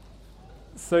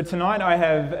So tonight I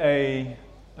have a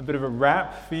bit of a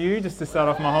rap for you, just to start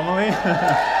off my homily.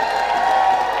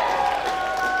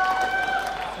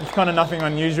 It's kind of nothing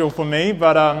unusual for me,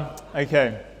 but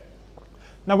okay.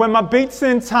 Now when my beat's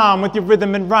in time with your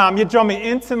rhythm and rhyme, you draw me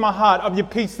into my heart of your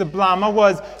peace sublime. I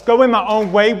was going my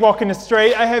own way, walking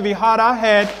astray, a heavy heart I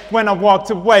had when I walked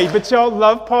away. But your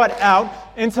love poured out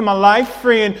into my life,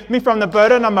 freeing me from the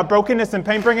burden of my brokenness and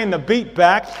pain, bringing the beat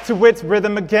back to its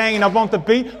rhythm again. I want the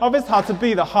beat of his heart to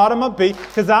be the heart of my beat,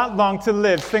 because I long to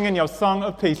live singing your song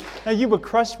of peace. Now you were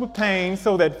crushed with pain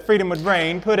so that freedom would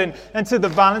reign, put an end to the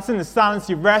violence in the silence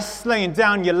you rest, laying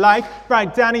down your life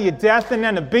right down to your death, and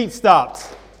then the beat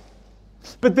stopped.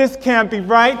 But this can't be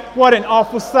right, what an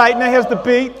awful sight. Now here's the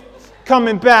beat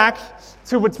coming back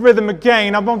to its rhythm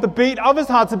again. I want the beat of his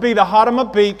heart to be the heart of my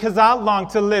beat, because I long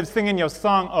to live singing your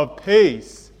song of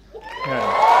peace. Yeah.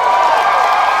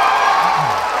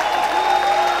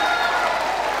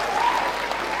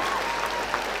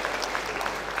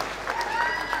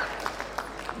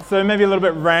 So maybe a little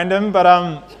bit random, but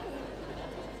I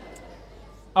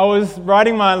was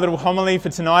writing my little homily for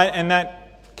tonight, and that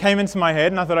came into my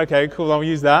head, and I thought, okay, cool, I'll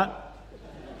use that.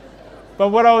 But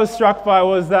what I was struck by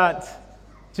was that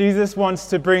Jesus wants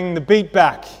to bring the beat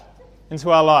back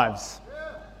into our lives.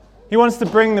 He wants to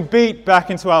bring the beat back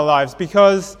into our lives,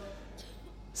 because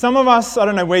some of us, I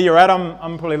don't know where you're at,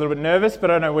 I'm probably a little bit nervous,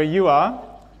 but I don't know where you are,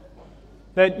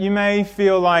 that you may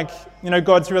feel like,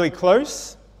 God's really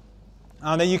close,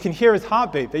 that you can hear his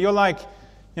heartbeat, that you're like,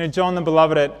 John the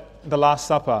Beloved at the Last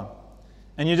Supper,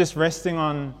 and you're just resting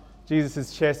on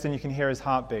Jesus' chest and you can hear his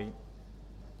heartbeat.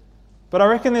 But I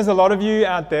reckon there's a lot of you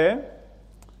out there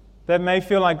that may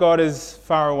feel like God is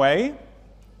far away,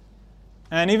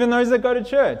 and even those that go to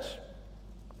church,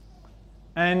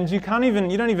 and you don't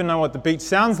even know what the beat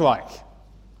sounds like.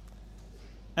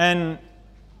 And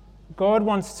God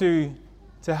wants to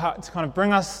kind of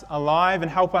bring us alive and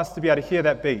help us to be able to hear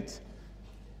that beat.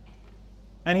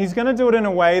 And he's going to do it in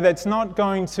a way that's not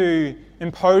going to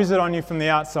impose it on you from the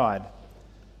outside.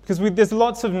 Because there's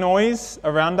lots of noise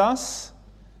around us,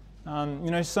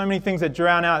 so many things that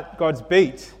drown out God's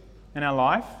beat in our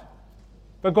life.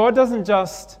 But God doesn't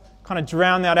just kind of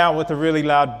drown that out with a really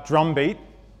loud drum beat,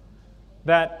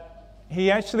 that he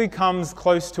actually comes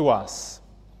close to us.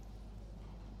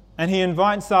 And he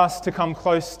invites us to come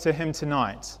close to him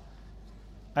tonight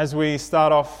as we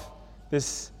start off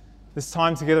this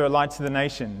time together at Light to the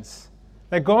Nations.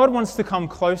 That God wants to come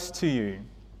close to you,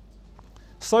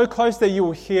 so close that you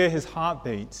will hear his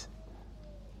heartbeat.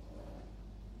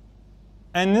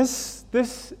 And this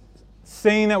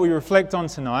scene that we reflect on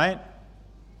tonight,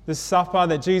 this supper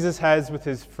that Jesus has with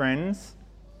his friends,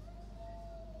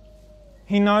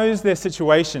 he knows their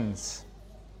situations.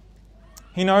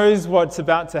 He knows what's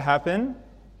about to happen.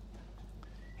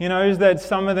 He knows that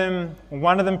some of them,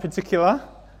 one of them in particular,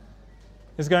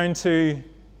 is going to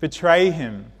betray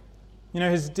him.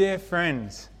 His dear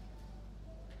friend,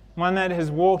 one that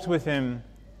has walked with him,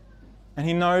 and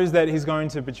he knows that he's going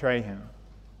to betray him.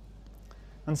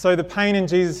 And so the pain in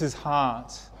Jesus'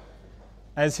 heart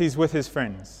as he's with his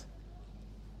friends.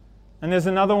 And there's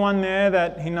another one there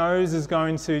that he knows is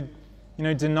going to,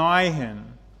 deny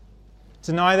him,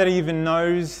 deny that he even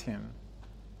knows him.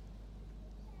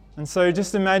 And so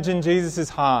just imagine Jesus'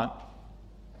 heart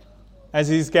as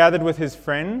he's gathered with his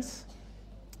friends.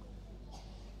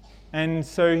 And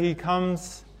so he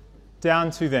comes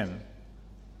down to them.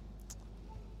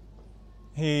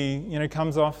 He,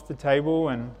 comes off the table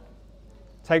and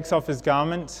takes off his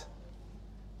garment,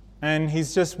 and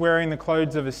he's just wearing the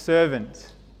clothes of a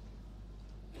servant.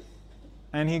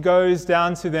 And he goes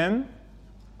down to them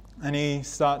and he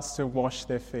starts to wash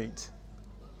their feet.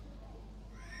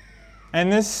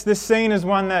 And this scene is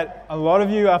one that a lot of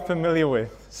you are familiar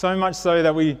with, so much so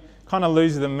that we kind of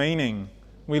lose the meaning.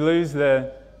 We lose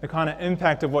the kind of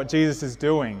impact of what Jesus is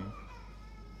doing.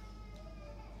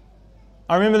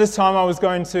 I remember this time I was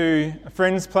going to a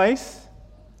friend's place,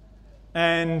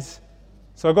 and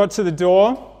so I got to the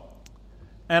door,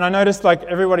 and I noticed like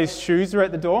everybody's shoes were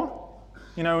at the door.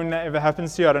 When that ever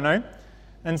happens to you, I don't know.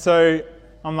 And so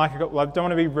I'm like, I don't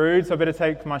want to be rude, so I better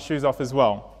take my shoes off as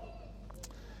well.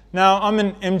 Now, I'm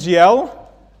an MGL,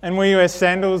 and we wear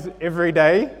sandals every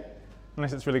day,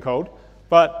 unless it's really cold.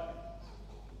 But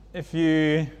if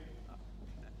you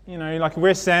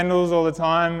wear sandals all the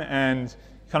time and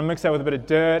kind of mix that with a bit of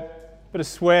dirt, a bit of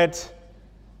sweat,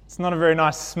 it's not a very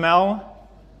nice smell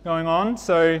going on.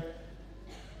 So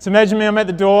to imagine me, I'm at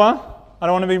the door. I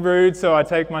don't want to be rude, so I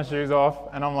take my shoes off,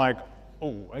 and I'm like,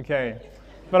 oh, okay.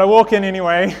 But I walk in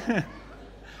anyway,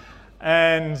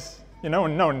 and no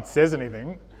one says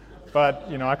anything, but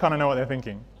I kind of know what they're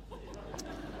thinking.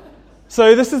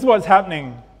 So this is what's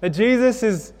happening. That Jesus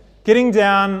is getting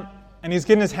down and he's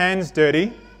getting his hands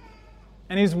dirty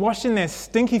and he's washing their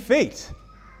stinky feet.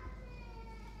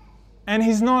 And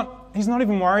he's not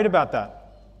even worried about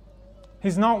that.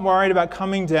 He's not worried about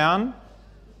coming down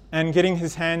and getting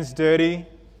his hands dirty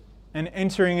and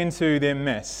entering into their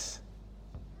mess.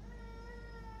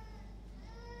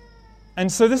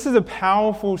 And so this is a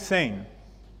powerful scene.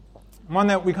 One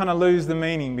that we kind of lose the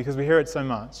meaning because we hear it so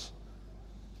much.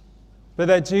 But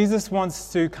that Jesus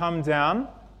wants to come down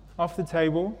off the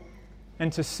table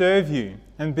and to serve you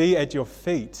and be at your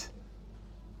feet.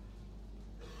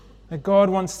 That God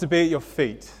wants to be at your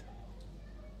feet.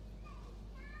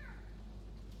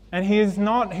 And he's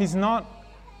not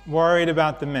worried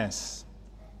about the mess.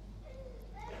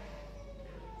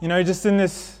 You know, just in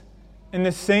this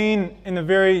scene in the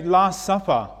very Last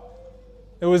Supper,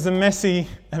 it was a messy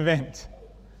event.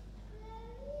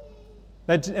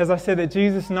 That, as I said, that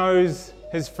Jesus knows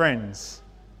his friends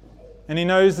and he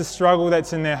knows the struggle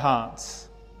that's in their hearts.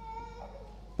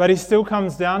 But he still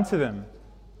comes down to them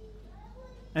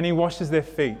and he washes their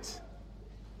feet.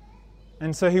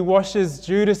 And so he washes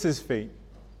Judas's feet.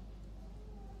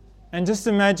 And just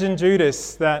imagine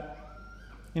Judas, that,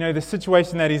 you know, the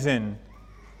situation that he's in.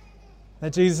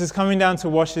 That Jesus is coming down to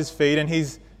wash his feet and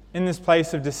he's in this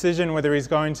place of decision whether he's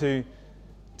going to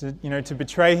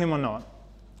betray him or not.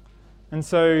 And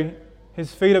so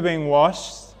his feet are being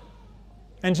washed.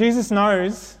 And Jesus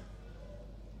knows,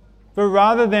 but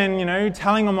rather than,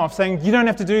 telling him off, saying, you don't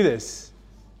have to do this,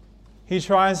 he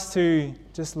tries to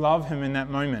just love him in that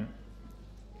moment.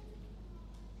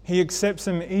 He accepts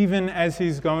him even as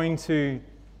he's going to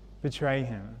betray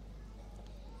him.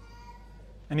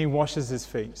 And he washes his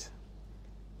feet.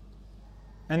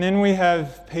 And then we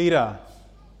have Peter.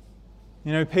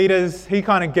 He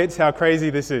kind of gets how crazy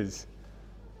this is.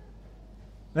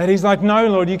 That he's like, no,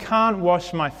 Lord, you can't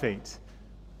wash my feet.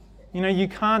 You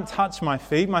can't touch my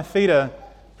feet. My feet are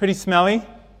pretty smelly.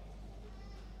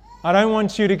 I don't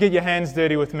want you to get your hands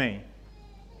dirty with me.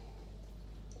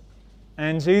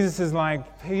 And Jesus is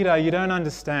like, Peter, you don't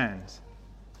understand.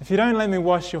 If you don't let me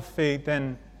wash your feet,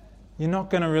 then you're not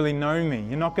going to really know me.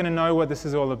 You're not going to know what this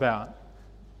is all about.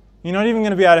 You're not even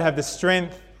going to be able to have the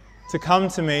strength to come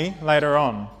to me later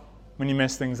on when you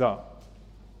mess things up.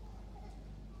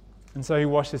 And so he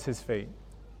washes his feet.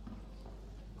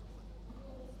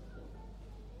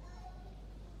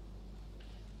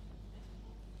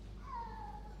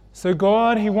 So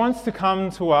God, he wants to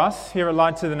come to us here at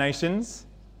Light to the Nations,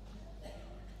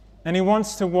 and he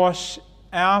wants to wash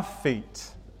our feet.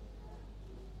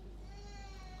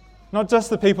 Not just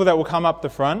the people that will come up the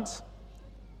front,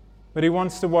 but he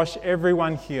wants to wash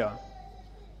everyone here.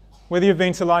 Whether you've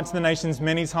been to Light to the Nations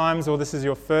many times or this is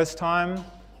your first time,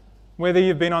 whether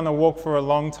you've been on the walk for a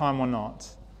long time or not,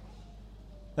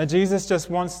 that Jesus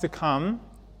just wants to come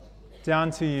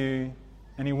down to you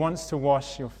and he wants to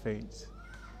wash your feet.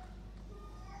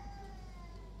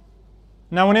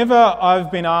 Now, whenever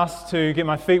I've been asked to get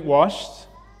my feet washed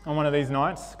on one of these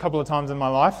nights, a couple of times in my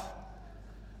life,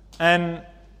 and,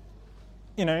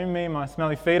 me and my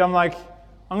smelly feet, I'm like,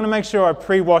 I'm going to make sure I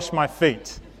pre-wash my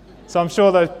feet. So I'm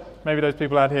sure maybe those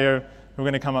people out here who are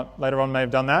going to come up later on may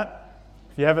have done that.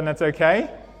 If you haven't, that's okay.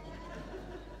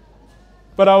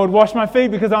 But I would wash my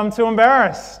feet because I'm too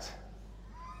embarrassed.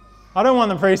 I don't want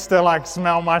the priest to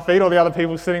smell my feet or the other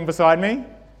people sitting beside me.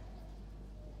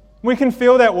 We can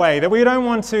feel that way, that we don't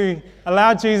want to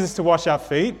allow Jesus to wash our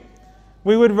feet.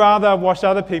 We would rather wash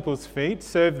other people's feet,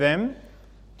 serve them,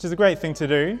 which is a great thing to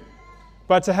do.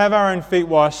 But to have our own feet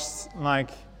washed,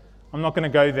 I'm not going to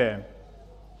go there.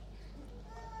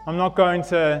 I'm not going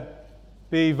to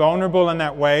be vulnerable in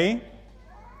that way.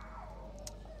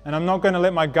 And I'm not going to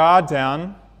let my guard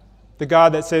down, the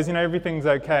guard that says, everything's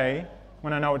okay,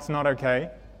 when I know it's not okay.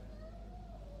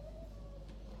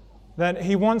 That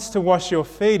he wants to wash your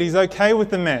feet. He's okay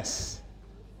with the mess.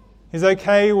 He's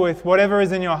okay with whatever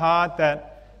is in your heart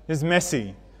that is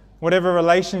messy, whatever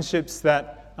relationships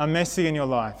that are messy in your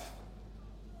life,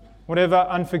 whatever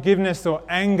unforgiveness or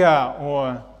anger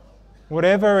or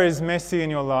whatever is messy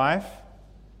in your life.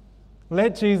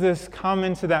 Let Jesus come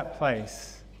into that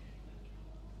place.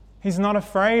 He's not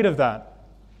afraid of that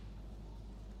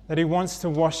he wants to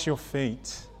wash your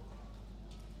feet.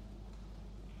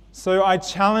 So I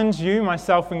challenge you,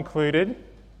 myself included,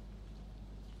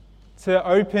 to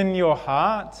open your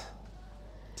heart,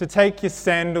 to take your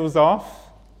sandals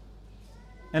off,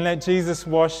 and let Jesus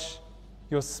wash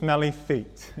your smelly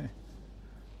feet.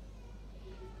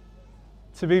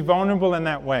 To be vulnerable in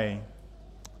that way.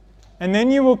 And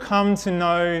then you will come to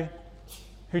know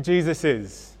who Jesus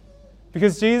is.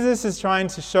 Because Jesus is trying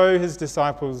to show his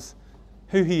disciples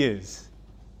who He is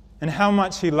and how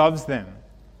much He loves them.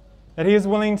 That He is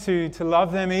willing to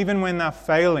love them even when they're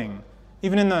failing,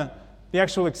 even in the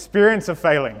actual experience of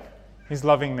failing, He's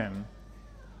loving them.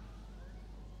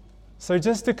 So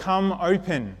just to come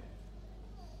open,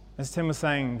 as Tim was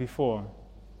saying before,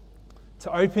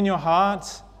 to open your heart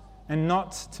and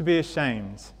not to be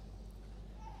ashamed.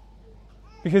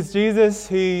 Because Jesus,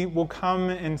 He will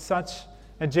come in such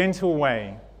a gentle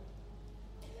way,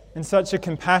 in such a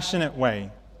compassionate way,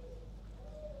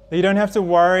 that you don't have to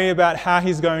worry about how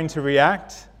He's going to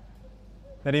react,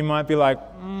 that He might be like,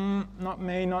 not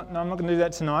me, no, I'm not going to do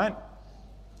that tonight.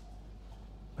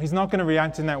 He's not going to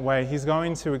react in that way. He's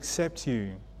going to accept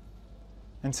you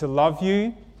and to love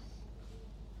you,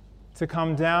 to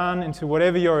come down into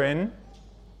whatever you're in,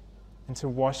 and to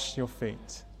wash your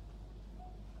feet.